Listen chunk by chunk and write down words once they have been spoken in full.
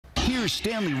Here's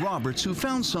Stanley Roberts, who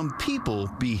found some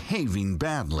people behaving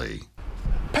badly.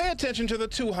 Pay attention to the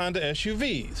two Honda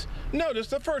SUVs. Notice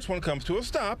the first one comes to a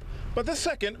stop, but the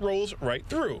second rolls right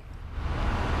through.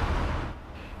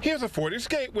 Here's a Ford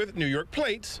Escape with New York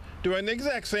plates doing the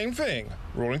exact same thing,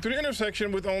 rolling through the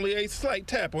intersection with only a slight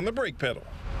tap on the brake pedal.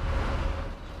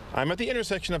 I'm at the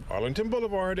intersection of Arlington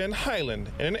Boulevard and Highland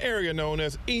in an area known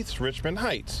as East Richmond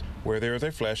Heights, where there is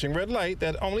a flashing red light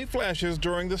that only flashes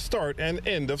during the start and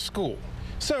end of school.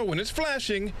 So when it's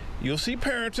flashing, you'll see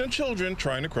parents and children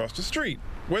trying to cross the street.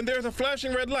 When there's a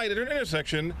flashing red light at an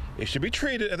intersection, it should be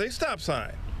treated as a stop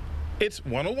sign. It's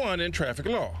 101 in traffic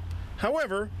law.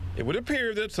 However, it would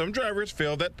appear that some drivers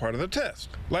failed that part of the test.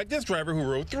 Like this driver who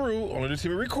rode through only to see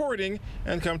me recording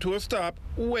and come to a stop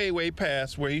way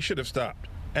past where he should have stopped.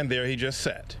 And there he just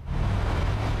sat.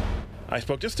 I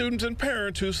spoke to students and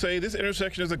parents who say this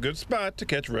intersection is a good spot to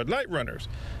catch red light runners,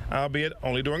 albeit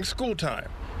only during school time,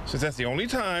 since that's the only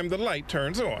time the light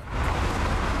turns on.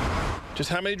 Just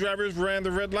how many drivers ran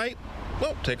the red light?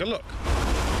 Well, take a look.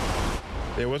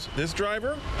 There was this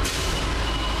driver,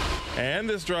 and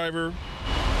this driver,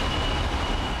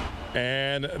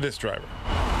 and this driver.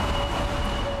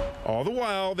 All the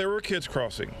while, there were kids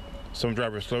crossing. Some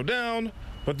drivers slowed down,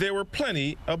 but there were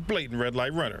plenty of blatant red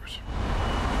light runners.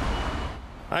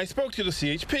 I spoke to the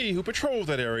CHP who patrols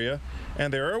that area,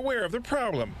 and they're aware of the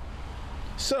problem.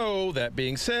 So, that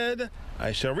being said,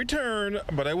 I shall return,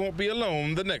 but I won't be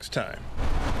alone the next time.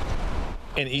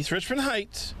 In East Richmond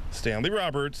Heights, Stanley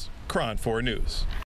Roberts, KRON 4 News.